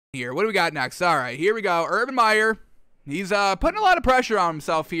Here, what do we got next? All right, here we go. Urban Meyer. He's putting a lot of pressure on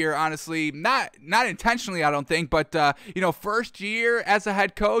himself here, honestly. Not intentionally, I don't think, but first year as a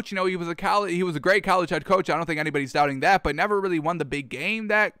head coach, he was a great college head coach. I don't think anybody's doubting that, but never really won the big game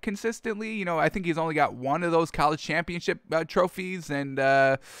that consistently. I think he's only got one of those college championship trophies, and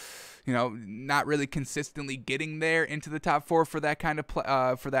not really consistently getting there into the top four for that kind of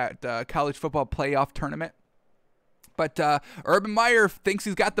college football playoff tournament. But Urban Meyer thinks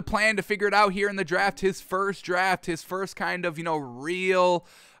he's got the plan to figure it out here in the draft. His first kind of, real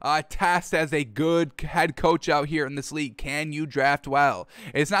test as a good head coach out here in this league. Can you draft well?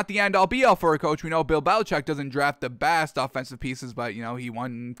 It's not the end-all be-all for a coach. We know Bill Belichick doesn't draft the best offensive pieces, but, he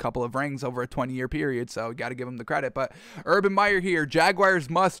won a couple of rings over a 20-year period, so got to give him the credit. But Urban Meyer here,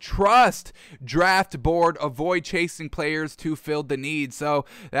 Jaguars must trust draft board, avoid chasing players to fill the need. So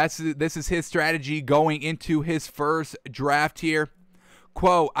this is his strategy going into his first draft here.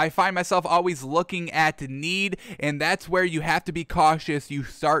 Quote, I find myself always looking at need, and that's where you have to be cautious. You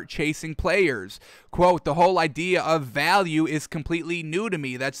start chasing players. Quote, the whole idea of value is completely new to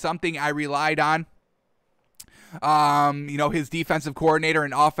me. That's something I relied on. His defensive coordinator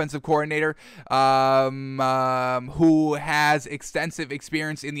and offensive coordinator, who has extensive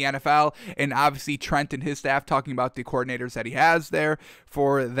experience in the NFL, and obviously Trent and his staff talking about the coordinators that he has there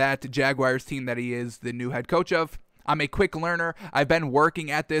for that Jaguars team that he is the new head coach of. I'm a quick learner. I've been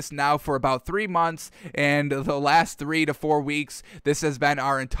working at this now for about 3 months, and the last 3 to 4 weeks, this has been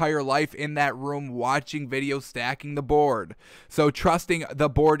our entire life in that room watching videos, stacking the board. So trusting the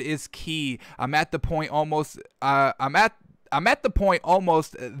board is key. I'm at the point almost there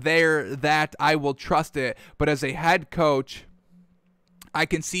that I will trust it, but as a head coach, I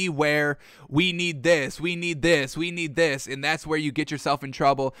can see where we need this, and that's where you get yourself in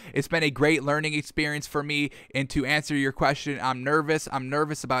trouble. It's been a great learning experience for me, and to answer your question, I'm nervous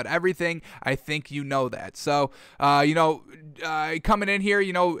about everything. I think you know that. So, coming in here,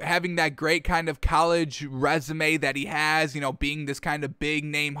 having that great kind of college resume that he has, being this kind of big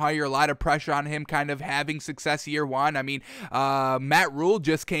name hire, a lot of pressure on him, kind of having success year one. I mean, Matt Rule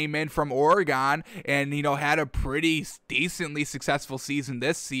just came in from Oregon and, had a pretty decently successful season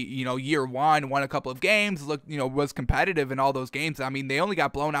this year one, won a couple of games, was competitive in all those games. I mean, they only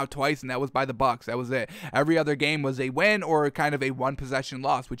got blown out twice, and that was by the Bucs. That was it. Every other game was a win or kind of a one possession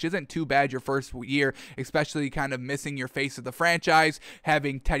loss, which isn't too bad your first year, especially kind of missing your face of the franchise,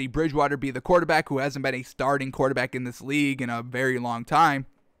 having Teddy Bridgewater be the quarterback, who hasn't been a starting quarterback in this league in a very long time.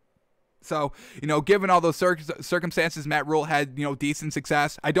 So, given all those circumstances, Matt Rule had, decent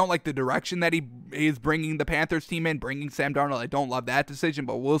success. I don't like the direction that he is bringing the Panthers team in, bringing Sam Darnold. I don't love that decision,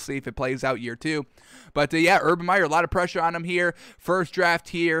 but we'll see if it plays out year two. But, Urban Meyer, a lot of pressure on him here. First draft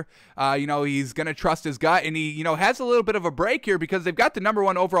here. He's going to trust his gut, and he, has a little bit of a break here because they've got the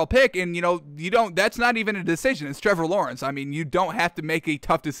 #1 overall pick, and, that's not even a decision. It's Trevor Lawrence. I mean, you don't have to make a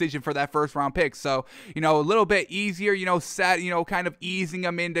tough decision for that first round pick. So, a little bit easier, kind of easing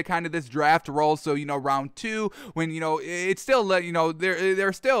him into kind of this draft role. So, round two, when, it's still,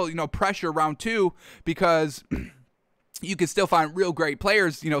 there's still, pressure round two because you can still find real great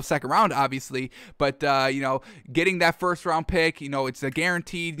players, second round, obviously. But, getting that first round pick, it's a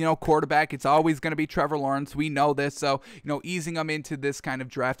guaranteed, quarterback. It's always going to be Trevor Lawrence. We know this. So, easing him into this kind of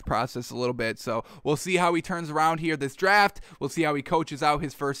draft process a little bit. So, we'll see how he turns around here this draft. We'll see how he coaches out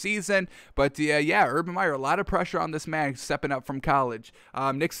his first season. But, Urban Meyer, a lot of pressure on this man stepping up from college.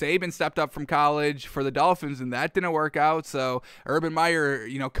 Nick Saban stepped up from college for the Dolphins, and that didn't work out. So, Urban Meyer,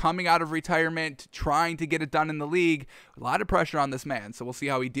 coming out of retirement, trying to get it done in the league. A lot of pressure on this man, so we'll see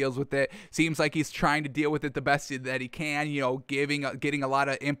how he deals with it. Seems like he's trying to deal with it the best that he can, getting a lot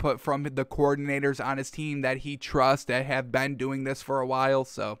of input from the coordinators on his team that he trusts, that have been doing this for a while.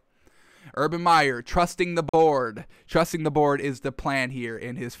 So Urban Meyer, trusting the board. Trusting the board is the plan here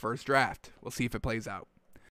in his first draft. We'll see if it plays out.